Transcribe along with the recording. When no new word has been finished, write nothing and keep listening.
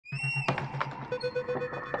Must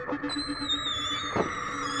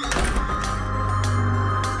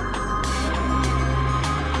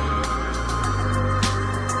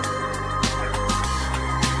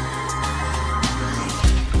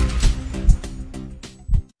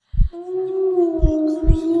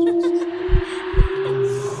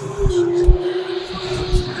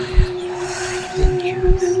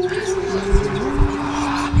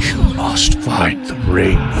find the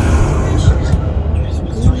ring.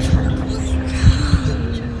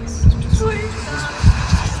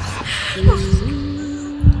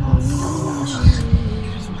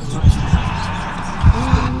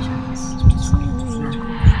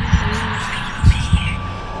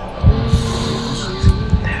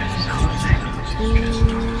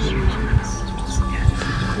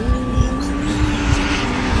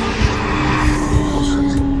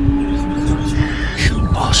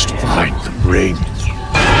 Find the ring.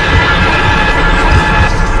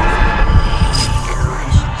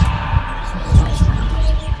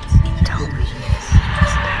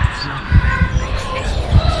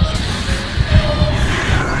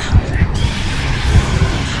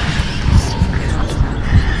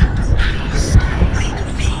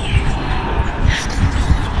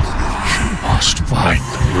 You must find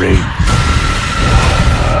the ring.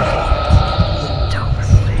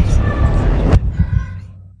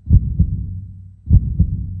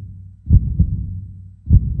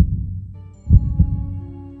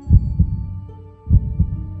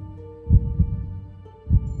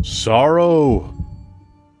 Sorrow.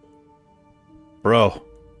 Bro.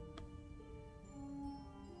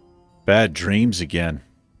 Bad dreams again.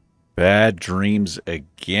 Bad dreams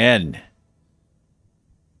again.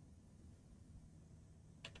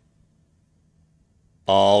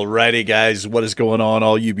 Alrighty, guys. What is going on,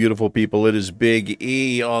 all you beautiful people? It is Big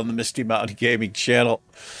E on the Misty Mountain Gaming channel.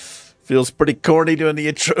 Feels pretty corny doing the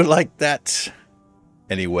intro like that.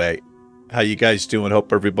 Anyway, how you guys doing?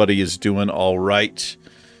 Hope everybody is doing all right.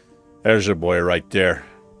 There's your boy right there.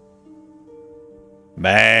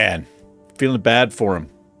 Man, feeling bad for him.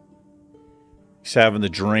 He's having the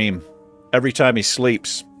dream every time he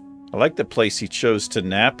sleeps. I like the place he chose to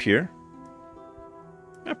nap here.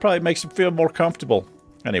 That probably makes him feel more comfortable.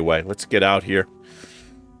 Anyway, let's get out here.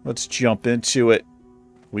 Let's jump into it.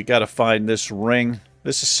 We got to find this ring.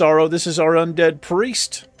 This is Sorrow. This is our undead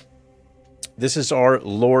priest. This is our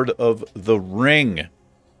Lord of the Ring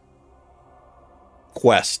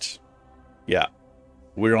quest. Yeah,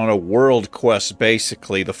 we're on a world quest,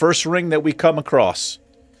 basically. The first ring that we come across.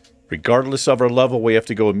 Regardless of our level, we have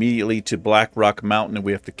to go immediately to Blackrock Mountain, and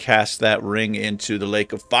we have to cast that ring into the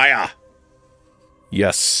Lake of Fire.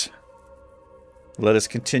 Yes. Let us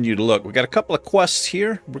continue to look. We got a couple of quests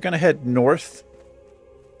here. We're going to head north.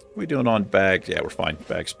 What are we doing on bag? Yeah, we're fine.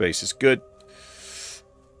 Bag space is good.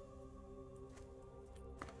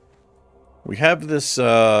 We have this...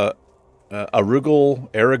 Arugul,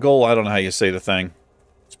 I don't know how you say the thing.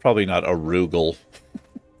 It's probably not Arugul.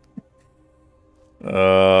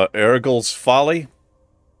 Arugul's Folly.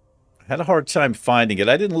 I had a hard time finding it.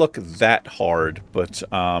 I didn't look that hard, but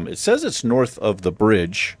it says it's north of the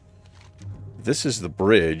bridge. This is the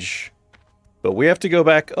bridge. But we have to go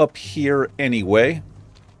back up here anyway.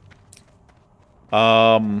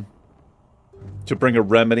 To bring a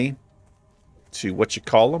remedy to what you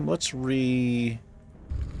call them. Let's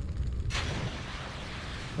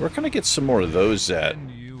Where can I get some more of those at?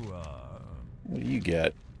 What do you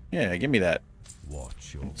get? Yeah, give me that.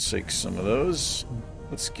 Let's take some of those.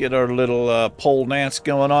 Let's get our little pole dance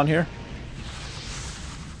going on here.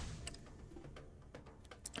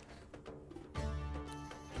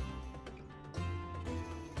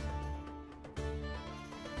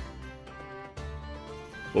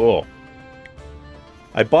 Oh.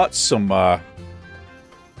 I bought some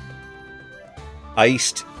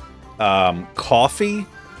iced coffee.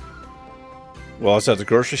 Well, I was at the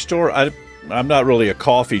grocery store. I'm not really a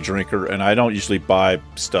coffee drinker, and I don't usually buy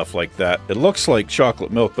stuff like that. It looks like chocolate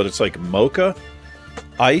milk, but it's like mocha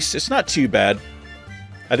ice. It's not too bad.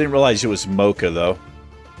 I didn't realize it was mocha, though.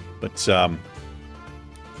 But,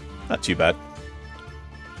 not too bad.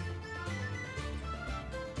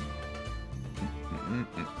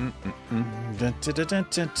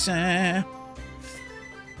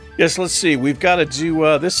 Yes, let's see. We've got to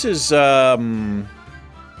do, this is,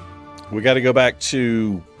 we got to go back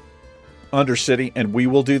to Undercity, and we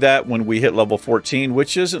will do that when we hit level 14,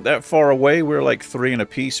 which isn't that far away. We're like 3 and a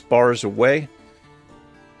piece bars away.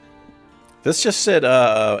 This just said,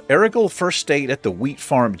 Arugul first stayed at the wheat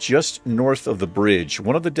farm just north of the bridge.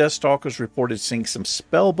 One of the Deathstalkers reported seeing some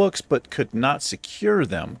spell books, but could not secure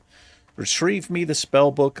them. Retrieve me the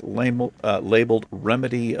spellbook labeled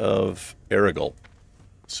Remedy of Erigel.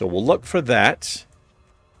 So we'll look for that.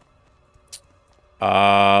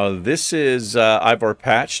 This is Ivar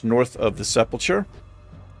Patch, north of the Sepulchre.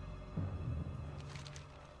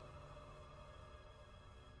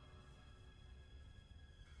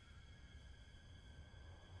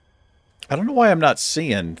 I don't know why I'm not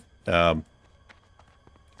seeing...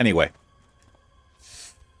 Anyway.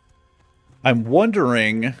 I'm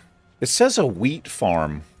wondering... It says a wheat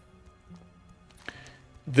farm.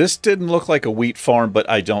 This didn't look like a wheat farm, but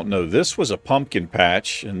I don't know. This was a pumpkin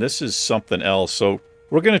patch, and this is something else. So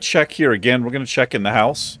we're going to check here again. We're going to check in the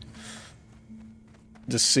house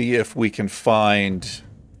to see if we can find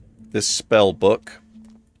this spell book.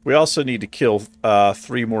 We also need to kill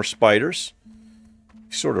 3 more spiders.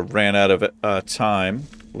 Sort of ran out of time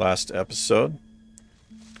last episode.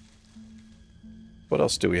 What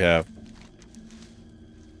else do we have?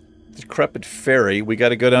 Decrepit ferry. We got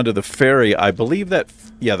to go down to the ferry. I believe that...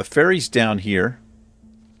 Yeah, the ferry's down here.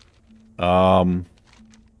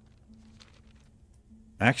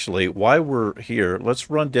 Actually, while we're here, let's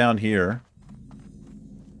run down here.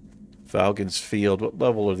 Valgan's Field. What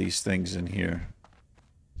level are these things in here?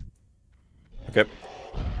 Okay.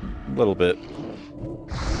 A little bit.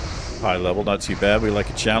 High level, not too bad. We like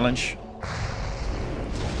a challenge.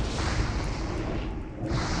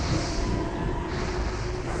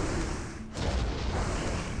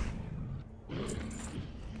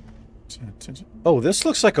 Oh, this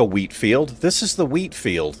looks like a wheat field. This is the wheat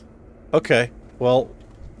field. Okay, well,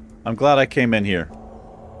 I'm glad I came in here.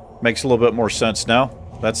 Makes a little bit more sense now.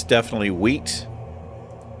 That's definitely wheat.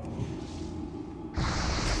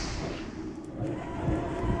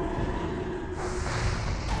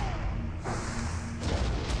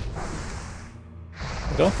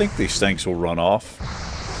 I don't think these things will run off.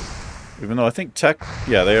 Even though I think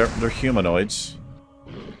yeah, they're humanoids.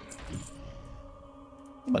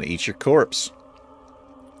 I'm gonna eat your corpse.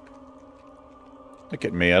 Look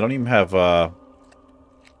at me. I don't even have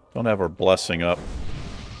don't have our blessing up.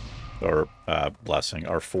 Or blessing,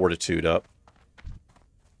 our fortitude up.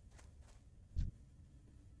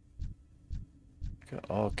 Got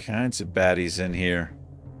all kinds of baddies in here.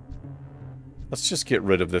 Let's just get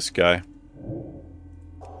rid of this guy.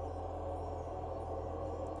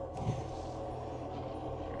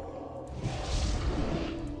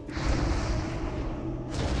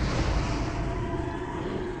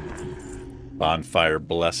 Bonfire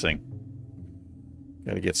blessing.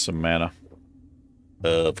 Gotta get some mana.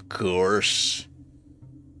 Of course.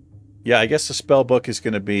 Yeah, I guess the spell book is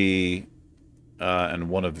going to be in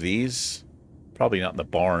one of these. Probably not in the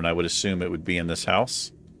barn. I would assume it would be in this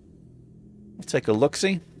house. We'll take a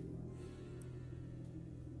look-see.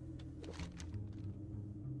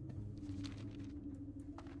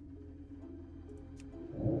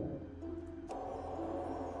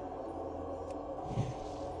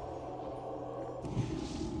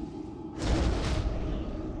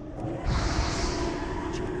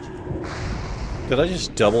 Did I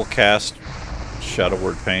just double cast Shadow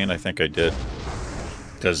Word Pain? I think I did.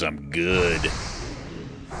 Because I'm good.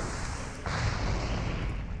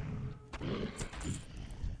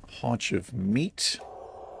 Haunch of meat.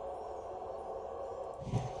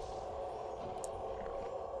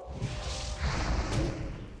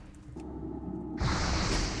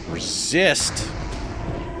 Resist.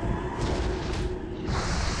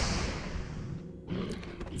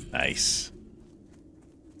 Nice.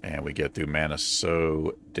 And we get through mana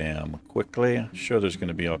so damn quickly. I'm sure there's going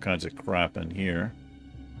to be all kinds of crap in here.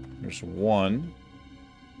 There's one.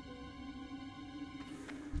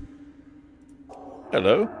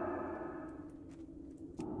 Hello.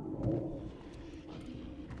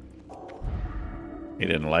 He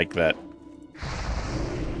didn't like that.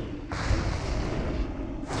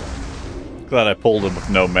 Glad I pulled him with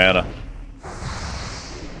no mana.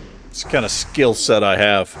 It's the kind of skill set I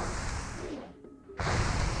have.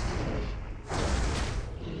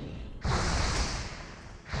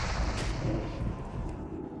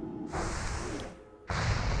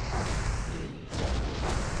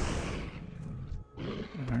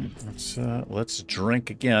 Let's drink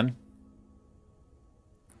again.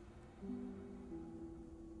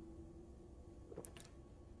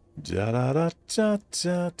 Da da da da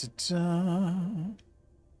da da da.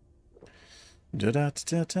 Da da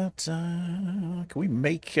da da da. Can we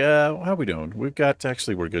make? How are we doing? We've got.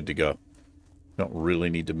 Actually, we're good to go. Don't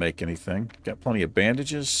really need to make anything. Got plenty of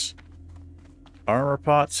bandages, armor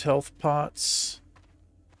pots, health pots.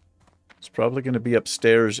 It's probably going to be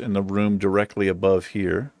upstairs in the room directly above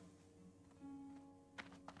here.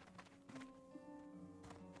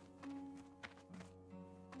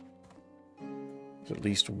 There's at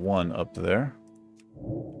least one up there.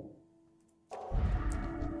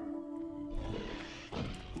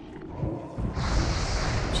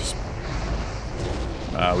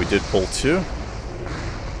 We did pull 2.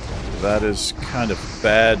 That is kind of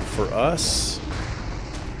bad for us.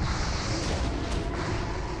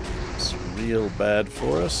 It's real bad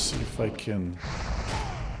for us. See if I can...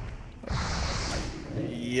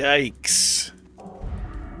 Yikes.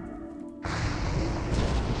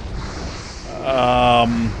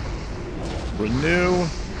 Renew.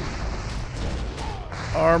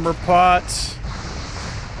 Armor pot.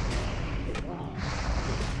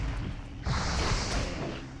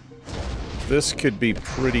 This could be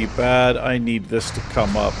pretty bad. I need this to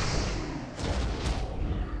come up.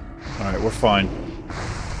 Alright, we're fine.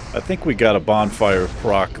 I think we got a bonfire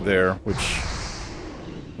proc there, which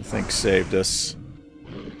I think saved us.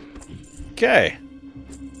 Okay.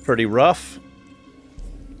 Pretty rough.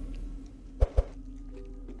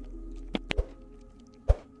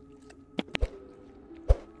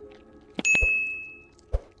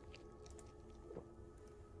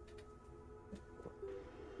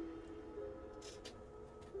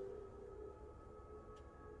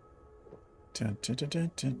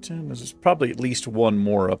 There's probably at least one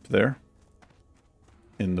more up there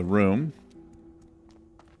in the room.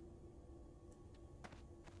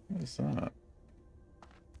 What is that?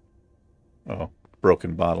 Oh,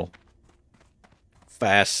 broken bottle.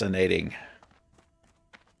 Fascinating.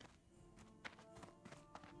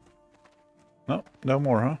 No, no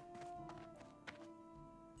more, huh?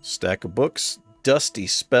 Stack of books. Dusty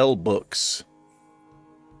spell books.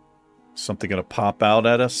 Something gonna pop out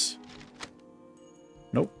at us?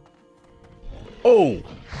 Nope. Oh!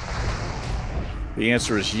 The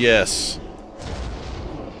answer is yes.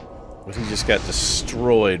 But he just got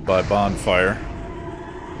destroyed by bonfire.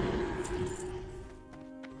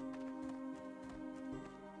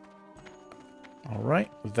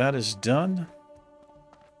 Alright, that is done.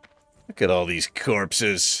 Look at all these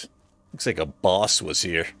corpses. Looks like a boss was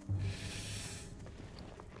here.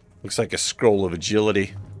 Looks like a scroll of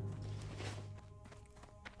agility.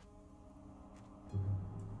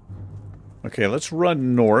 Okay, let's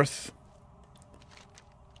run north.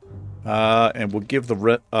 And we'll give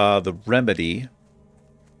the remedy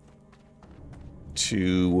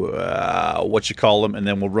to what you call them, and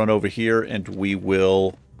then we'll run over here and we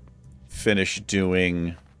will finish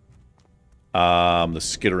doing the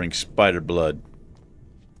skittering spider blood.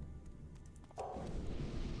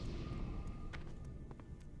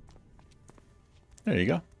 There you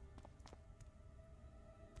go.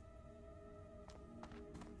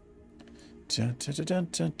 I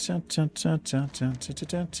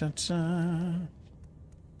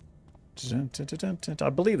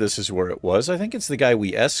believe this is where it was. I think it's the guy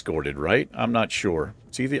we escorted, right? I'm not sure.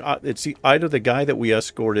 It's either the guy that we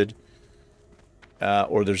escorted,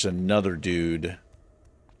 or there's another dude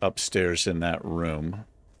upstairs in that room.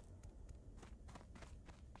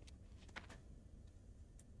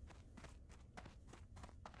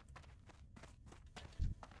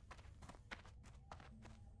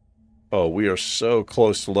 Oh, we are so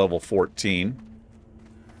close to level 14.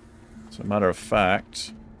 As a matter of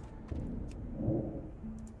fact,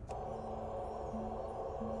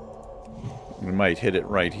 we might hit it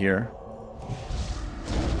right here.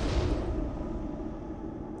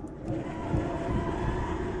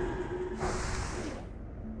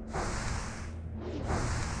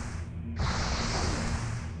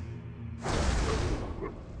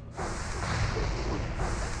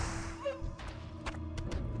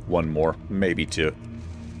 One more, maybe two.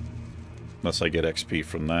 Unless I get XP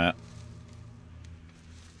from that.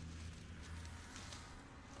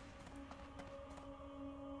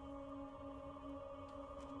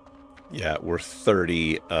 Yeah, we're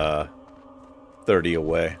 30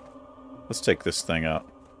 away. Let's take this thing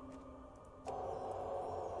out.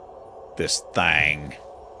 This thing.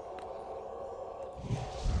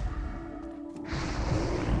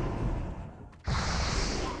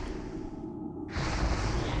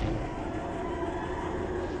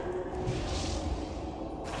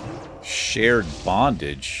 Shared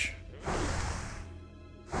bondage.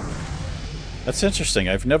 That's interesting.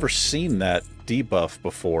 I've never seen that debuff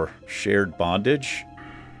before. Shared bondage?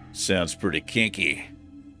 Sounds pretty kinky.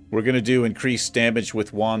 We're gonna do increased damage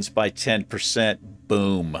with wands by 10%.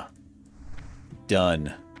 Boom.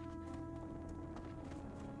 Done.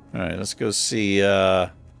 Alright, let's go see,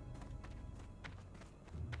 yeah,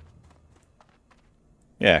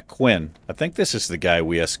 Quinn. I think this is the guy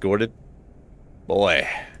we escorted. Boy.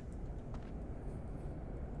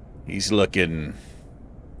 He's looking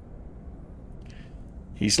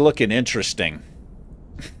interesting.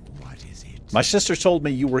 What is it? My sister told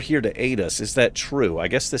me you were here to aid us. Is that true? I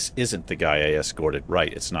guess this isn't the guy I escorted.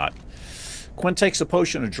 Right, it's not. Quinn takes a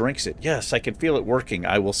potion and drinks it. Yes, I can feel it working.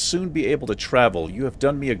 I will soon be able to travel. You have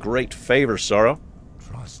done me a great favor, Sorrow.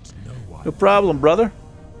 Trust no one. No problem, brother.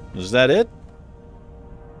 Is that it?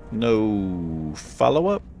 No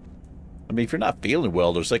follow-up? I mean, if you're not feeling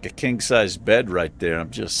well, there's like a king-size bed right there.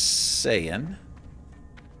 I'm just saying.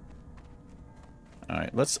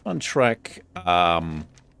 Alright, let's untrack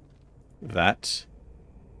that.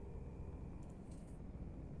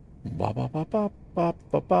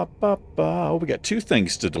 Oh, we got 2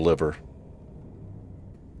 things to deliver.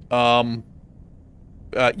 Yeah,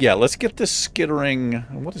 let's get this skittering...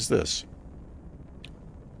 What is this?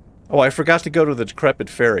 Oh, I forgot to go to the Decrepit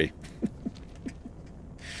Ferry.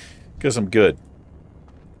 Because I'm good.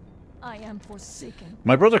 I am forsaken.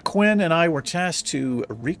 My brother Quinn and I were tasked to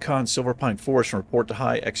recon Silverpine Forest and report to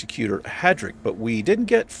High Executor Hadrick, but we didn't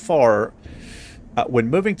get far. When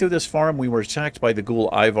moving through this farm, we were attacked by the ghoul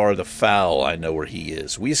Ivar the Foul. I know where he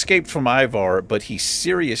is. We escaped from Ivar, but he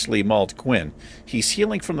seriously mauled Quinn. He's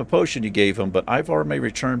healing from the potion you gave him, but Ivar may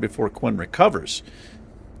return before Quinn recovers.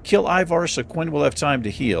 Kill Ivar so Quinn will have time to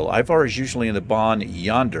heal. Ivar is usually in the barn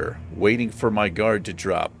yonder, waiting for my guard to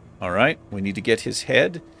drop. Alright, we need to get his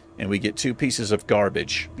head, and we get 2 pieces of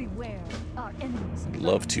garbage. Beware our enemies.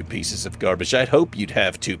 Love 2 pieces of garbage. I'd hope you'd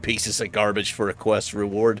have 2 pieces of garbage for a quest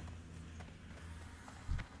reward.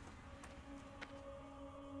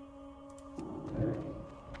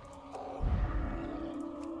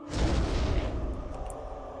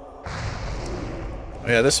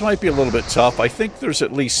 Yeah, this might be a little bit tough. I think there's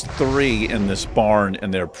at least 3 in this barn,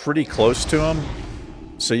 and they're pretty close to him.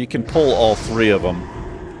 So you can pull all 3 of them,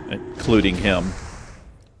 including him.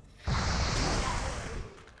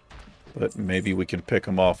 But maybe we can pick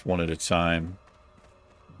them off one at a time.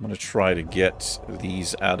 I'm going to try to get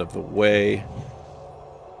these out of the way.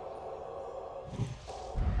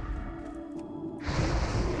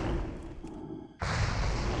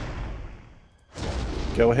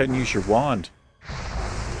 Go ahead and use your wand.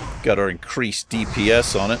 Got our increased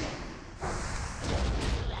DPS on it.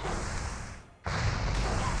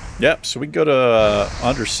 Yep, so we can go to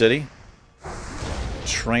Undercity.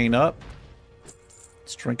 Train up.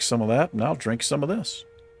 Let's drink some of that, and I'll drink some of this.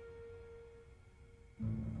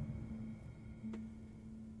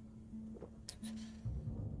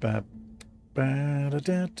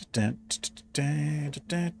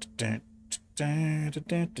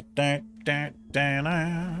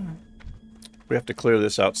 We have to clear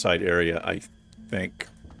this outside area, I think.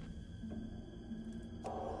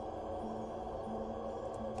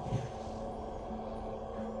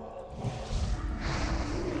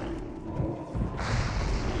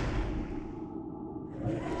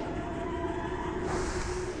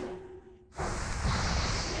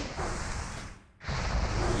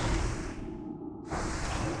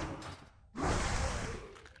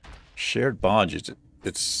 Shared bond.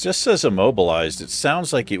 It just says immobilized. It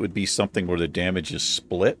sounds like it would be something where the damage is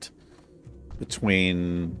split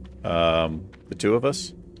between the 2 of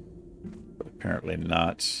us. But apparently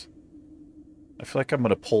not. I feel like I'm going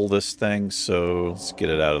to pull this thing, so let's get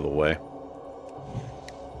it out of the way.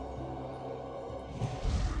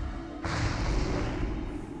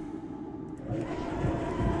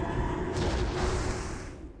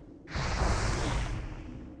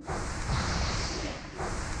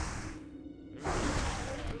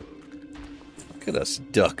 Look at us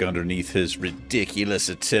duck underneath his ridiculous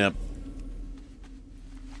attempt.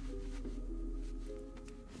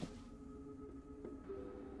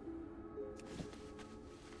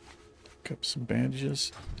 Pick up some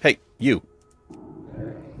bandages. Hey, you.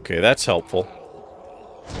 Okay, that's helpful.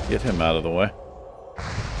 Get him out of the way.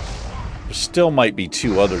 There still might be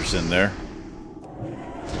 2 others in there.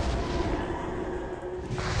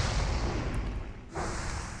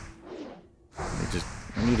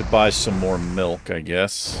 I need to buy some more milk, I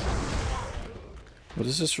guess. What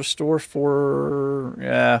does this restore for?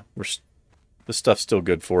 Yeah, this stuff's still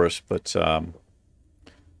good for us, but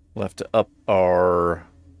we'll have to up our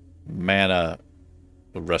mana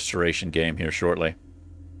restoration game here shortly.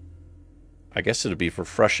 I guess it'll be for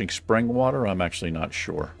refreshing spring water. I'm actually not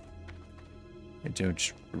sure. I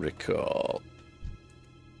don't recall.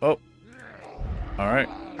 Oh, all right,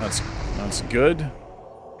 that's good.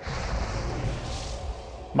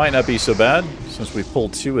 Might not be so bad, since we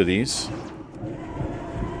pulled 2 of these.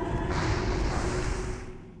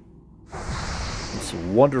 It's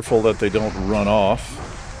wonderful that they don't run off.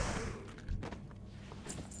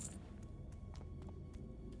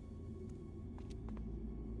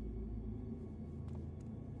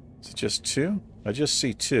 Is it just 2? I just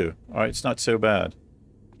see 2. Alright, it's not so bad.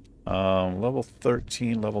 Level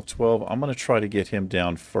 13, level 12. I'm going to try to get him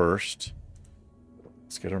down first.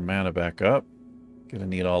 Let's get our mana back up. Gonna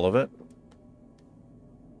need all of it.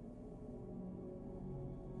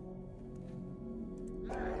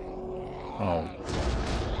 Oh.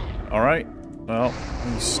 Alright. Well,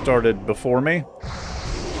 he started before me.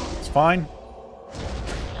 It's fine.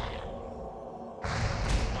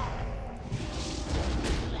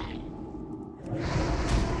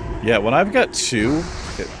 Yeah, when I've got two,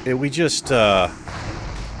 we just, Hey,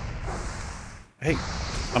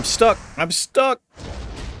 I'm stuck. I'm stuck.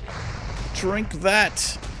 Drink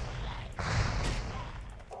that.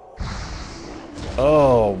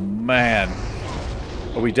 Oh, man.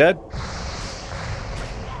 Are we dead?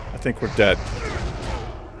 I think we're dead.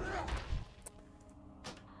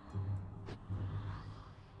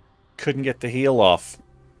 Couldn't get the heal off.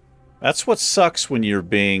 That's what sucks when you're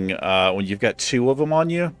being, when you've got two of them on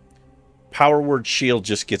you. Power word shield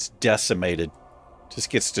just gets decimated. Just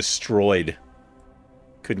gets destroyed.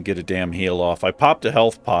 Couldn't get a damn heal off. I popped a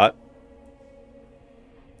health pot.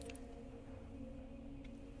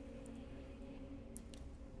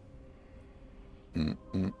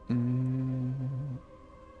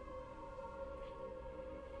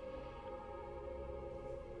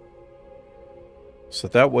 So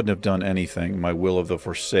that wouldn't have done anything. My Will of the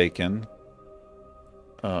Forsaken.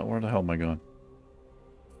 Where the hell am I going?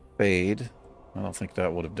 Fade. I don't think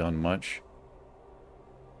that would have done much.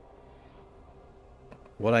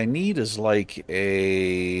 What I need is like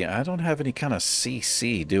a... I don't have any kind of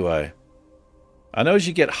CC, do I? I know as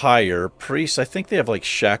you get higher, priests, I think they have like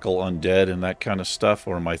Shackle Undead and that kind of stuff.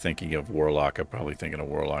 Or am I thinking of Warlock? I'm probably thinking of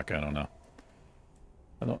Warlock. I don't know.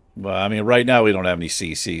 Well, I mean, right now we don't have any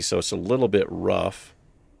CC, so it's a little bit rough.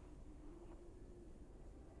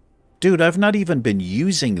 Dude, I've not even been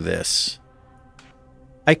using this.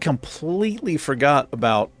 I completely forgot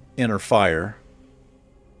about Inner Fire.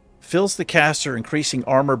 Fills the caster, increasing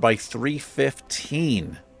armor by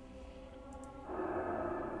 315.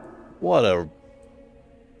 What a...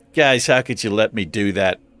 Guys, how could you let me do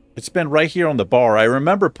that? It's been right here on the bar. I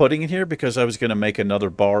remember putting it here because I was going to make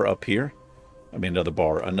another bar up here. I mean, another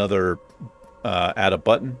bar. Another add a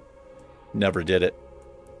button. Never did it.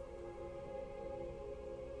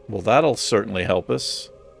 Well, that'll certainly help us.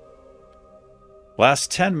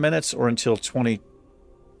 Last 10 minutes or until 20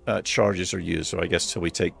 charges are used. So I guess till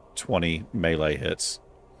we take 20 melee hits.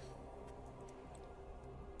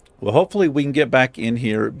 Well, hopefully we can get back in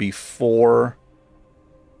here before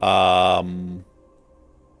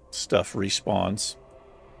stuff respawns.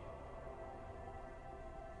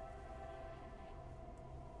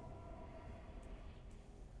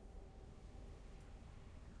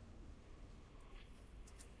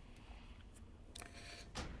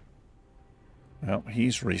 Well,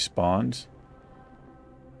 he's respawned.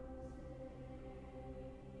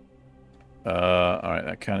 Alright,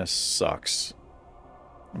 that kind of sucks.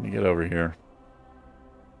 Let me get over here.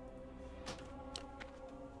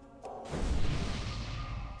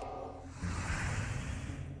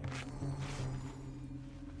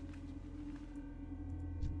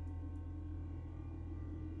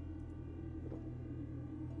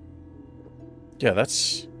 Yeah,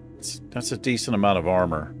 that's a decent amount of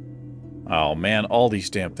armor. Oh, man, all these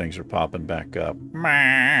damn things are popping back up.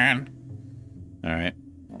 Man! Alright.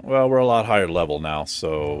 Well, we're a lot higher level now,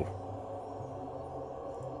 so...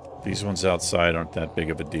 These ones outside aren't that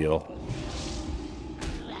big of a deal.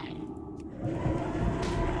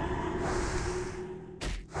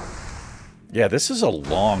 Yeah, this is a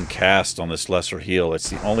long cast on this lesser heal. It's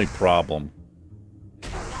the only problem.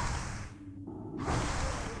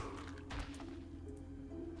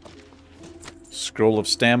 Scroll of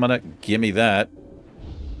Stamina, gimme that.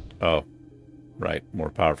 Oh, right, more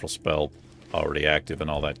powerful spell, already active and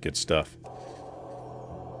all that good stuff.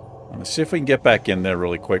 Let's see if we can get back in there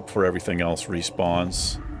really quick before everything else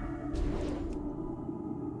respawns.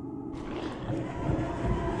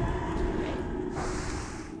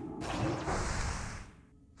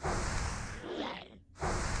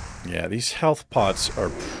 Yeah, these health pots are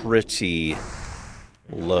pretty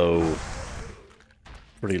low.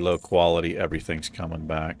 Pretty low quality. Everything's coming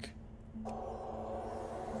back.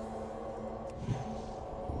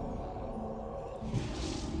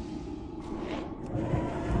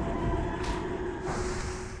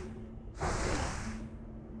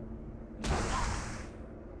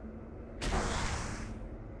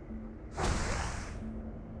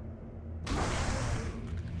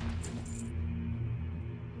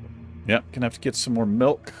 Yep, gonna have to get some more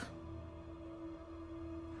milk.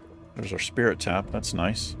 There's our spirit tap. That's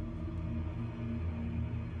nice.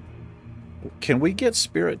 Can we get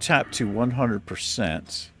spirit tap to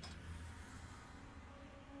 100%?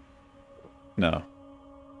 No.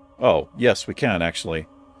 Oh, yes, we can, actually.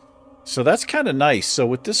 So that's kind of nice. So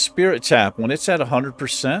with this spirit tap, when it's at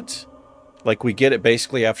 100%, like we get it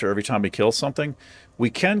basically after every time we kill something, we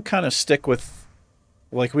can kind of stick with,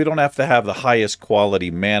 like, we don't have to have the highest quality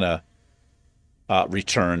mana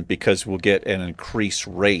return because we'll get an increased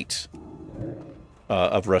rate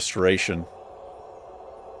of restoration.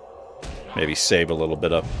 Maybe save a little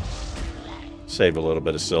bit up. Save a little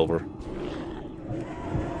bit of silver.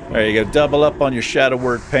 There you go. Double up on your shadow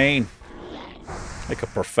word pain. Like a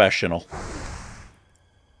professional.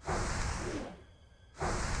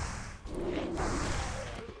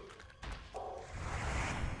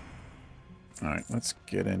 Alright, let's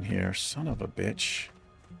get in here. Son of a bitch.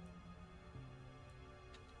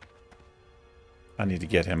 I need to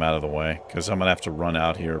get him out of the way, because I'm going to have to run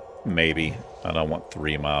out here, maybe. I don't want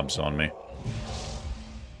 3 mobs on me.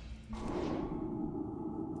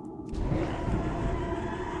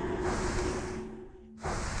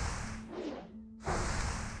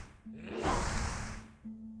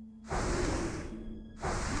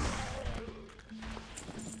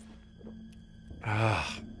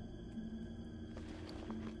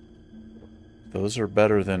 Those are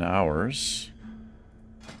better than ours.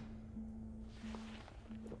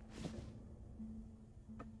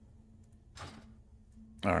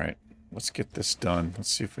 Alright, let's get this done. Let's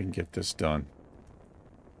see if we can get this done.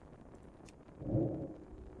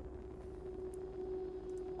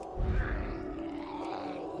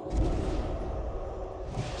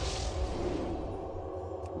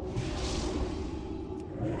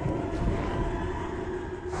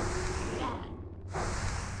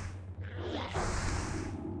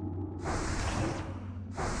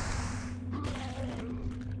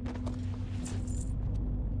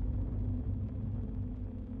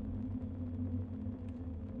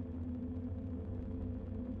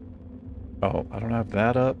 Oh, I don't have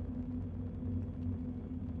that up.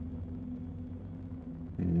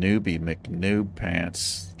 Newbie McNoob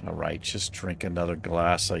pants. Alright, just drink another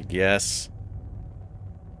glass, I guess.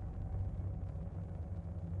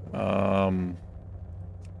 I'm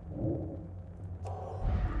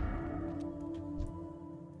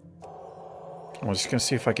just gonna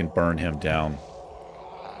see if I can burn him down.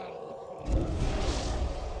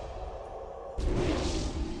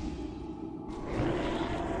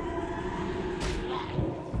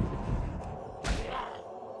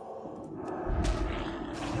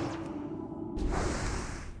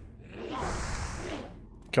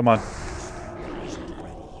 Come on.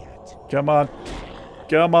 Come on.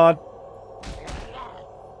 Come on.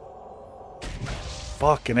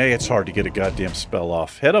 Fucking A, it's hard to get a goddamn spell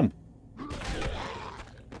off. Hit him.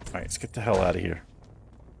 Alright, let's get the hell out of here.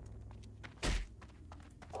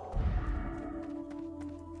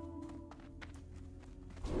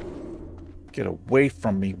 Get away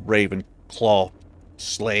from me, Ravenclaw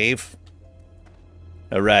slave.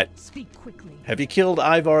 Alright. Speak quickly. Have you killed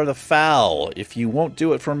Ivar the Foul? If you won't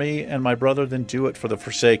do it for me and my brother, then do it for the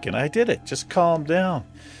Forsaken. I did it. Just calm down.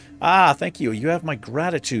 Ah, thank you. You have my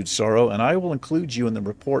gratitude, Sorrow, and I will include you in the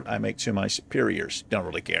report I make to my superiors. Don't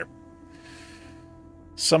really care.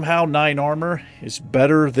 Somehow 9 armor is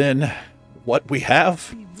better than what we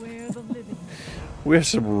have. Beware the living. We have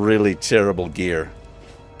some really terrible gear.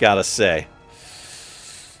 Gotta say.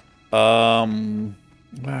 How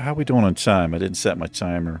are we doing on time? I didn't set my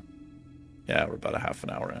timer. Yeah, we're about a half an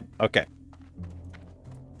hour in. Okay.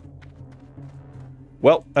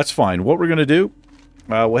 Well, that's fine. What we're going to do,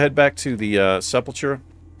 we'll head back to the sepulture.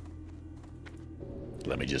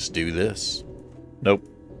 Let me just do this. Nope.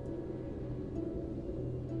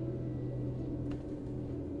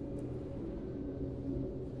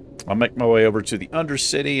 I'll make my way over to the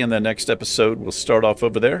Undercity, and the next episode we'll start off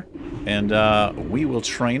over there, and we will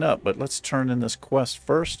train up. But let's turn in this quest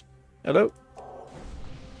first. Hello.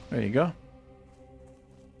 There you go.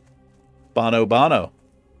 Bono Bono.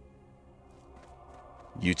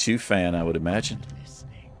 U2 fan, I would imagine.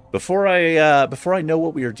 Before I know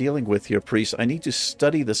what we are dealing with here, priest, I need to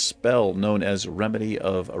study the spell known as Remedy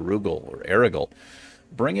of Arugel or Arugel.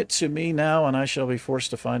 Bring it to me now, and I shall be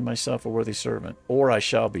forced to find myself a worthy servant. Or I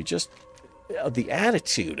shall be. Just the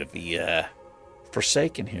attitude of the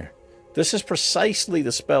Forsaken here. This is precisely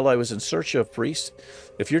the spell I was in search of, priest.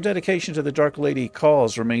 If your dedication to the Dark Lady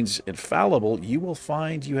cause remains infallible, you will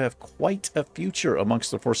find you have quite a future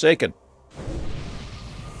amongst the Forsaken.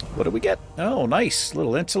 What do we get? Oh, nice.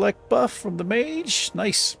 Little intellect buff from the mage.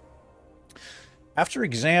 Nice. After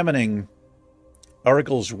examining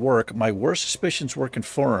Argyll's work, my worst suspicions were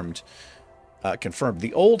confirmed.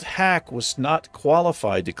 The old hack was not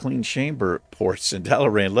qualified to clean chamber ports in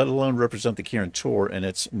Dalaran, let alone represent the Kirin Tor in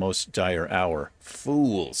its most dire hour.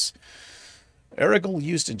 Fools. Erigel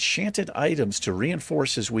used enchanted items to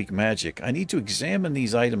reinforce his weak magic. I need to examine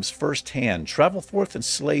these items firsthand. Travel forth and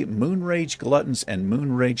slay Moonrage Gluttons and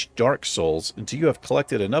Moonrage Dark Souls until you have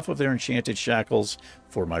collected enough of their enchanted shackles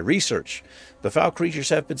for my research. The foul creatures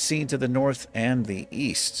have been seen to the north and the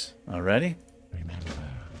east. Alrighty? Remember.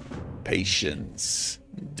 Patience.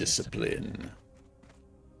 Discipline.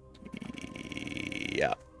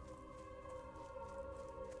 Yeah.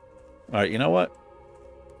 Alright, you know what?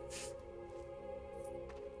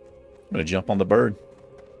 I'm going to jump on the bird.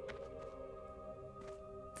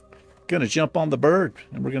 Going to jump on the bird,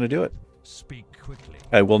 and we're going to do it. Speak quickly.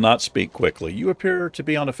 I will not speak quickly. You appear to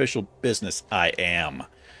be on official business. I am.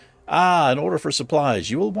 Ah, an order for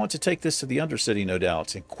supplies. You will want to take this to the Undercity, no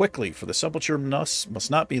doubt, and quickly, for the sepulchre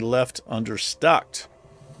must not be left understocked.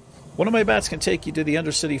 One of my bats can take you to the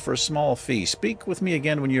Undercity for a small fee. Speak with me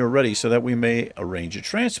again when you are ready so that we may arrange a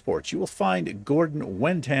transport. You will find Gordon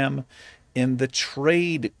Wendham in the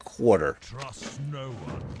trade quarter. Trust no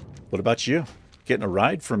one. What about you? Getting a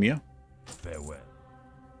ride from you? Farewell.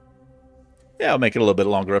 Yeah, I'll make it a little bit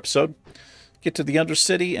longer episode. Get to the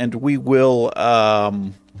Undercity, and we will,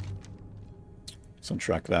 let's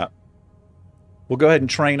untrack that. We'll go ahead and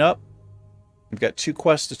train up. We've got 2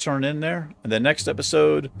 quests to turn in there. And then next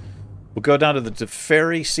episode, we'll go down to the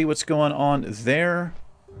ferry, see what's going on there.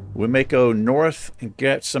 We may go north and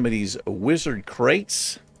get some of these wizard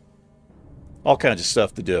crates. All kinds of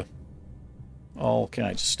stuff to do. All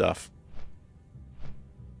kinds of stuff.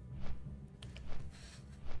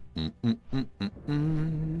 Yeah,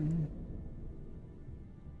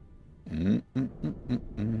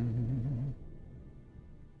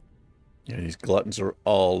 these gluttons are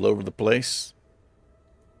all over the place.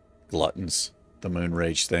 Gluttons. The moon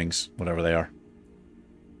rage things. Whatever they are.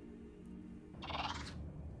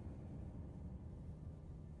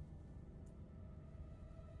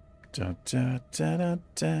 Da, da, da, da,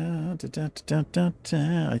 da, da, da, da, da,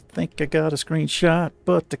 da. I think I got a screenshot,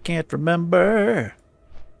 but I can't remember.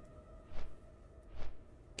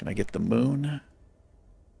 Can I get the moon?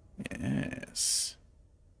 Yes.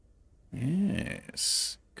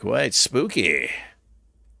 Yes. Quite spooky.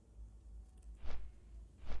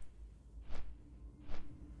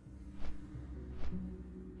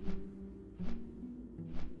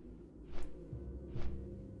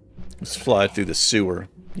 Let's fly through the sewer.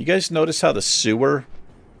 You guys notice how the sewer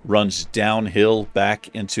runs downhill back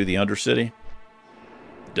into the Undercity?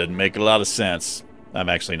 Doesn't make a lot of sense. I'm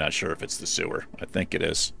actually not sure if it's the sewer. I think it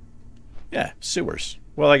is. Yeah, sewers.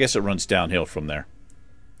 Well, I guess it runs downhill from there.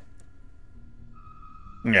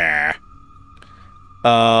 Yeah.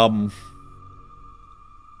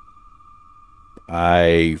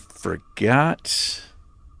 I forgot.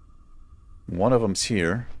 One of them's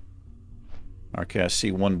here. Okay, I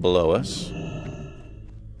see one below us.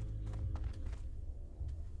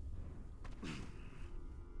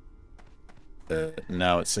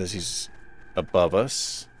 Now it says he's above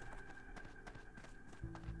us.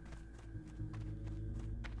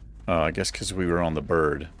 Oh, I guess because we were on the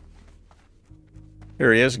bird.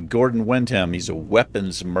 Here he is, Gordon Wendham. He's a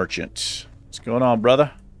weapons merchant. What's going on,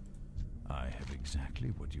 brother? I have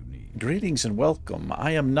exactly what you need. Greetings and welcome.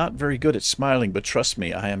 I am not very good at smiling, but trust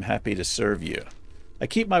me, I am happy to serve you. I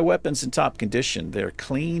keep my weapons in top condition. They're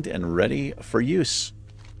cleaned and ready for use.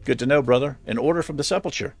 Good to know, brother. An order from the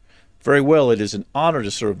sepulchre. Very well, it is an honor to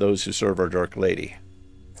serve those who serve our Dark Lady.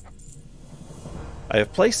 I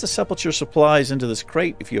have placed the sepulchre supplies into this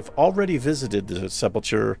crate. If you have already visited the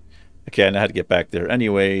sepulchre... Okay, I know how to get back there.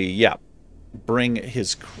 Anyway, yeah. Bring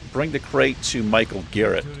the crate to Michael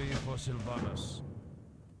Garrett.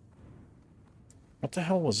 What the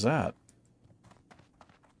hell was that?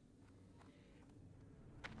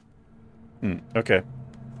 Okay.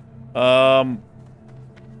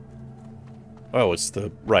 Oh, it's the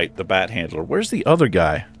bat handler. Where's the other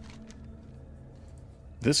guy?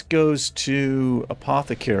 This goes to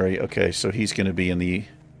Apothecary. Okay, so he's going to be in the...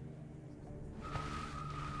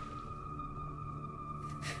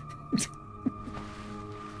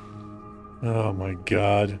 Oh my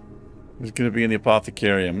god. He's going to be in the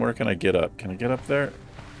Apothecarium. Where can I get up? Can I get up there?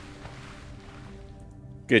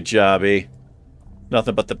 Good job, E.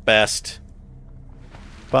 Nothing but the best.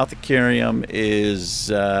 Apothecarium is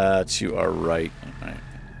to our right. All right.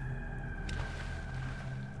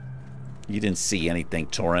 You didn't see anything,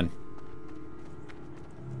 Torin.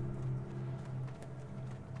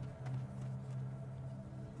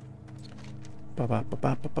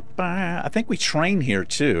 I think we train here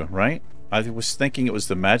too, right? I was thinking it was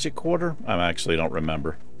the magic quarter. I actually don't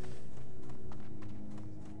remember.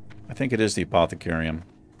 I think it is the Apothecarium.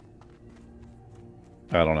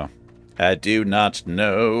 I don't know. I do not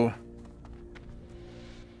know.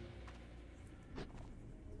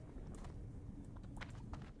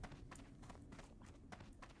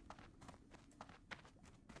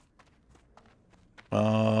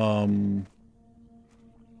 Is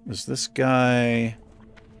this guy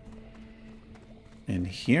in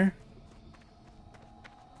here?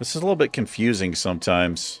 This is a little bit confusing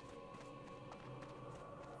sometimes.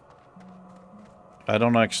 I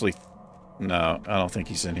don't actually... No, I don't think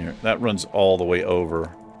he's in here. That runs all the way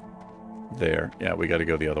over there. Yeah, we got to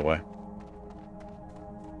go the other way.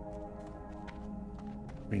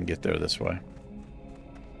 We can get there this way.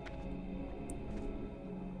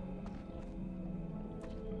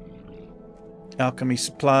 Alchemy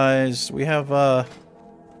supplies. We have,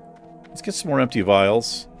 let's get some more empty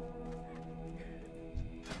vials.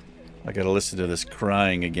 I gotta listen to this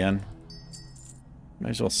crying again. Might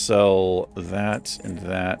as well sell that and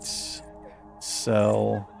that.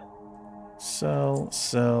 Sell that.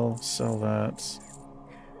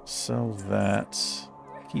 Sell that.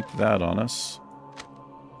 Keep that on us.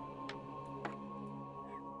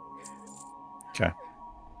 Okay.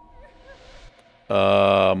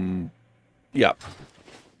 Yeah.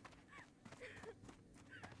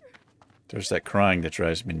 There's that crying that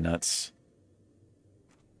drives me nuts.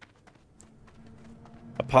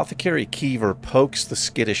 Apothecary Keever pokes the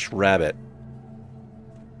skittish rabbit.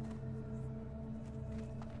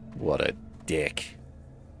 What a dick.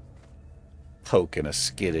 Poking a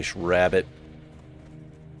skittish rabbit.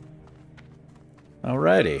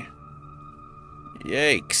 Alrighty.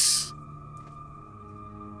 Yikes.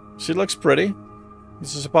 She looks pretty.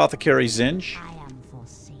 This is Apothecary Zinj.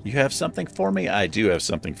 You have something for me? I do have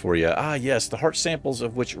something for you. Ah, yes, the heart samples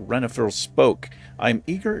of which Renifil spoke. I am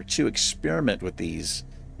eager to experiment with these.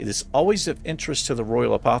 It is always of interest to the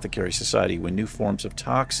Royal Apothecary Society when new forms of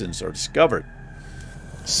toxins are discovered.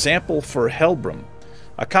 Sample for Helbram.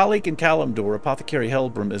 A colleague in Kalimdor, Apothecary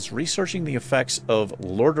Helbram, is researching the effects of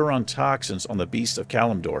Lordaeron toxins on the beasts of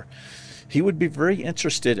Kalimdor. He would be very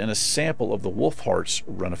interested in a sample of the wolf hearts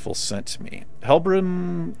Renifil sent to me.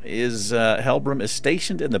 Helbram is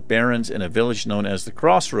stationed in the Barrens in a village known as the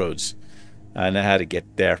Crossroads. I know how to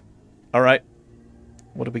get there. All right.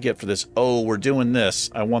 What do we get for this? Oh, we're doing this.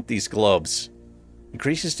 I want these gloves.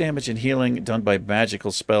 Increases damage and healing done by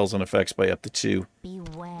magical spells and effects by up to 2.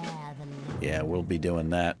 Beware the... Yeah, we'll be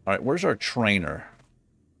doing that. All right, where's our trainer?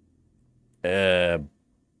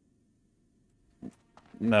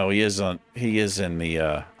 No, he is in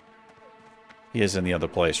the other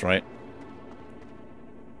place, right?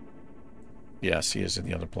 Yes, he is in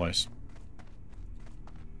the other place.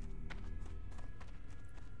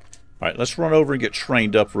 All right, let's run over and get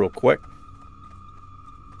trained up real quick.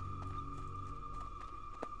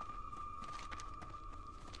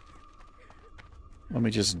 Let me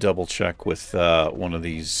just double check with one of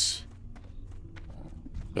these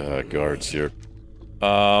guards here.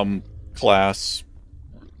 Class.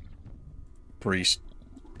 Priest.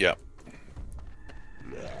 Yep.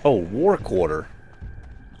 Oh, War Quarter.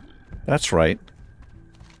 That's right.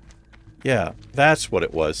 Yeah, that's what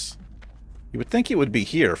it was. You would think it would be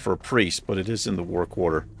here for a priest, but it is in the War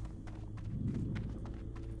Quarter.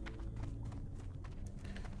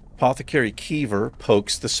 Apothecary Keever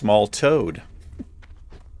pokes the small toad.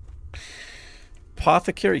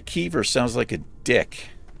 Apothecary Keever sounds like a dick.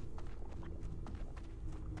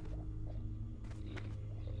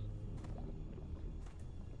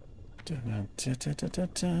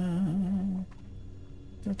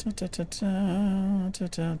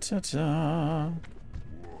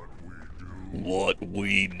 What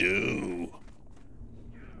we do.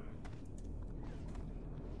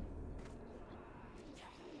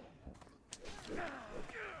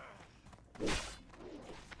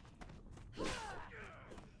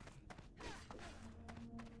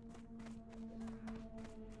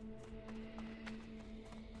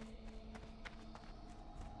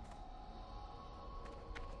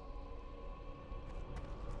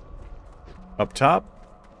 Up top?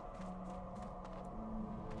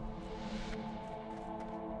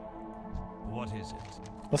 What is it?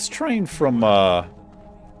 Let's train from,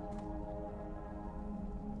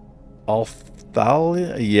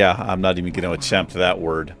 Althalia? Yeah, I'm not even going to attempt that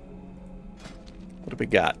word. What do we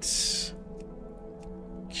got?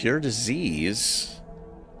 Cure disease.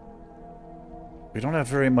 We don't have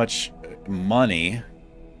very much money.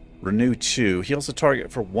 Renew 2. Heals the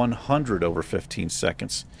target for 100 over 15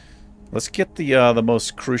 seconds. Let's get the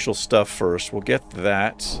most crucial stuff first. We'll get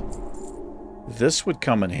that. This would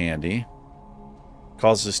come in handy.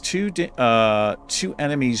 Causes two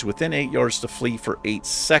enemies within 8 yards to flee for 8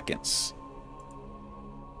 seconds.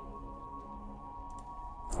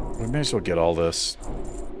 We may as well get all this.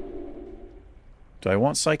 Do I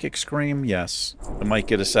want Psychic Scream? Yes. It might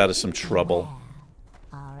get us out of some trouble.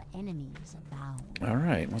 Our enemies abound.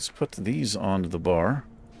 Alright, let's put these onto the bar.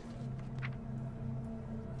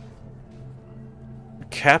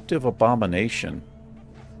 Captive Abomination.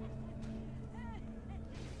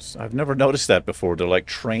 I've never noticed that before. They're like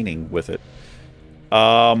training with it.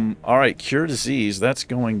 Alright, Cure Disease. That's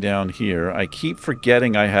going down here. I keep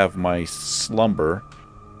forgetting I have my Slumber.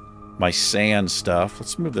 My sand stuff.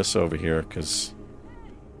 Let's move this over here, because...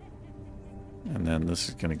 And then this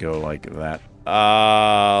is going to go like that.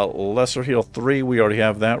 Lesser Heal 3. We already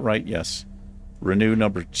have that, right? Yes. Renew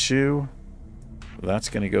number 2. That's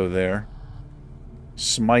going to go there.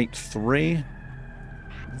 Smite 3.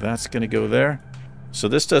 That's going to go there. So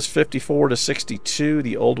this does 54 to 62.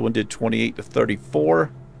 The old one did 28 to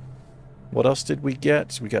 34. What else did we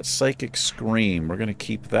get? We got Psychic Scream. We're going to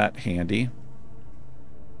keep that handy.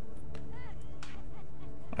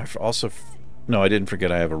 I've also... No, I didn't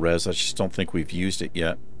forget I have a res. I just don't think we've used it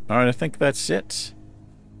yet. Alright, I think that's it.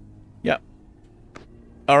 Yeah.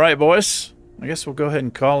 Alright, boys. I guess we'll go ahead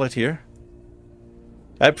and call it here.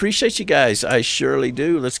 I appreciate you guys. I surely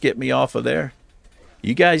do. Let's get me off of there.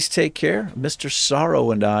 You guys take care. Mr.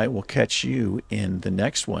 Sorrow and I will catch you in the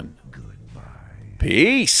next one. Goodbye.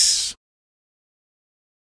 Peace.